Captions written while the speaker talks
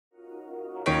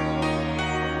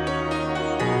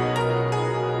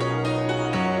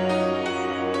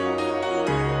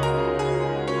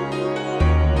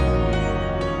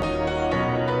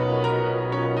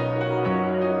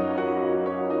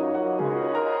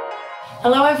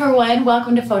Hello everyone,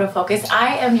 welcome to Photofocus.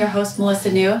 I am your host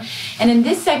Melissa Niu, and in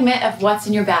this segment of What's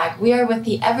in Your Bag, we are with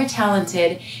the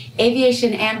ever-talented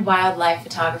aviation and wildlife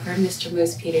photographer, Mr.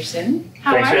 Moose Peterson.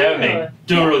 How Thanks are for you? having me.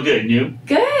 Doing real good, and you?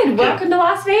 Good. Welcome to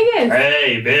Las Vegas.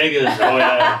 Hey, Vegas. Oh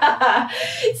yeah.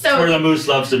 So where the moose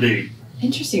loves to be.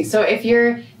 Interesting. So if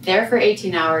you're there for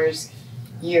 18 hours,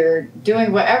 you're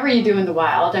doing whatever you do in the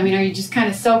wild. I mean, are you just kind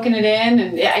of soaking it in?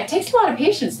 And it takes a lot of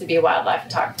patience to be a wildlife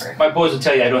photographer. My boys will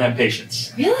tell you I don't have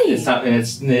patience. Really? It's not.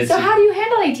 It's so how do you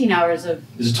handle 18 hours of?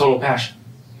 It's a total passion.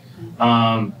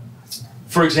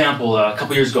 For example, a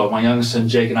couple years ago, my youngest son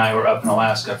Jake and I were up in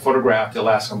Alaska, photographed the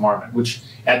Alaska marmot, which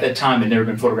at that time had never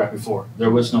been photographed before. There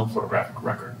was no photographic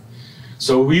record.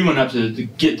 So we went up to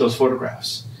get those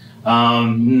photographs.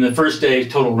 The first day,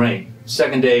 total rain.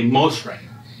 Second day, most rain.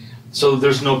 So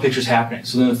there's no pictures happening.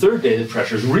 So then the third day, the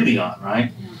pressure's really on,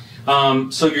 right?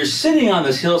 So you're sitting on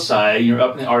this hillside, you're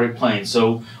up in the Arctic Plains.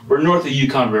 So we're north of the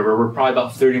Yukon River. We're probably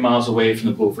about 30 miles away from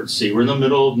the Beaufort Sea. We're in the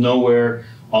middle of nowhere,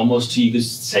 almost to, you could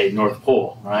say, North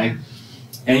Pole, right?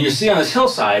 And you're sitting on this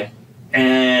hillside,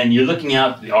 and you're looking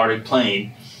out at the Arctic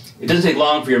Plain. It doesn't take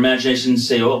long for your imagination to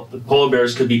say, oh, the polar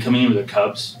bears could be coming in with their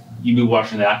cubs. You'd be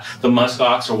watching that. The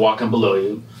muskox are walking below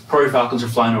you. Prairie falcons are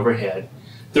flying overhead.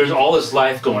 There's all this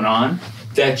life going on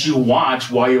that you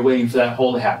watch while you're waiting for that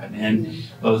hole to happen. And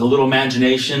with a little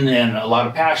imagination and a lot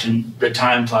of passion, the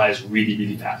time flies really,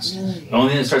 really fast. The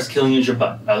only thing that starts killing you is your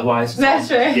butt. Otherwise, that's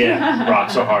right. Yeah,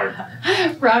 rocks are hard.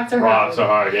 Rocks are hard. Rocks are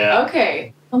hard, yeah.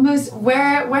 Okay. Well, Moose,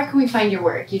 where can we find your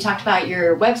work? You talked about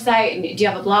your website. And do you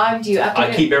have a blog? Do you update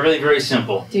I keep everything very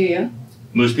simple. Do you?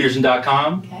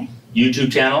 MoosePeterson.com. Okay.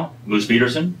 YouTube channel, Moose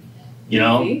Peterson. You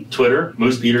know, Easy. Twitter,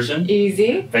 Moose Peterson.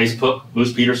 Easy. Facebook,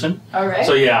 Moose Peterson. All right.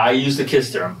 So yeah, I use the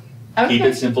KISS theorem. Okay. Keep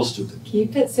it simple, stupid.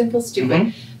 Keep it simple,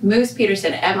 stupid. Moose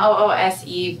Peterson, Moose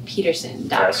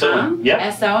Peterson.com. S-O-N, yeah.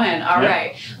 S-O-N, all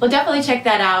right. Well, definitely check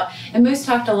that out. And Moose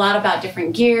talked a lot about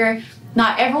different gear.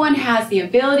 Not everyone has the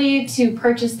ability to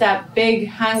purchase that big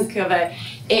hunk of a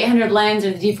 800 lens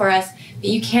or the D4S, but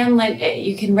you can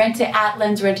rent it at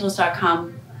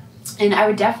lensrentals.com. And I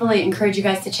would definitely encourage you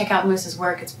guys to check out Moose's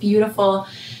work. It's beautiful,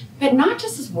 but not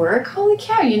just his work. Holy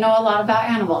cow, you know a lot about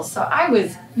animals. So I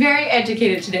was very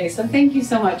educated today, so thank you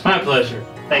so much. My pleasure.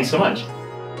 Thanks so much.